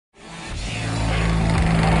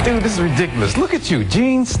Dude, this is ridiculous. Look at you.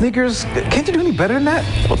 Jeans, sneakers. Can't you do any better than that?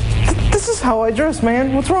 Well, this is how I dress,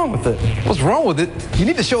 man. What's wrong with it? What's wrong with it? You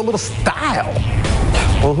need to show a little style.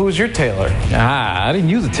 Well, who's your tailor? I didn't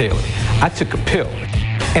use a tailor. I took a pill,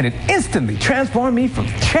 and it instantly transformed me from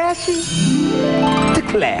trashy to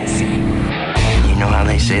classy. You know how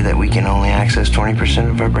they say that we can only access 20%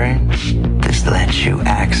 of our brain? This lets you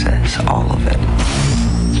access all of it.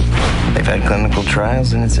 They've had clinical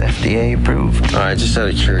trials and it's FDA approved. All right, just out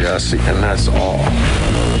of curiosity, and that's all.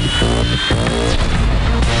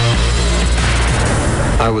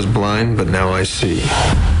 I was blind, but now I see.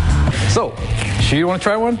 So, sure you want to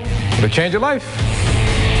try one? It'll change your life.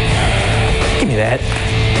 Give me that.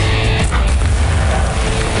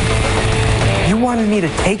 You wanted me to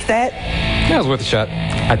take that? Yeah, it was worth a shot.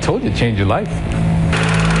 I told you it'd change your life.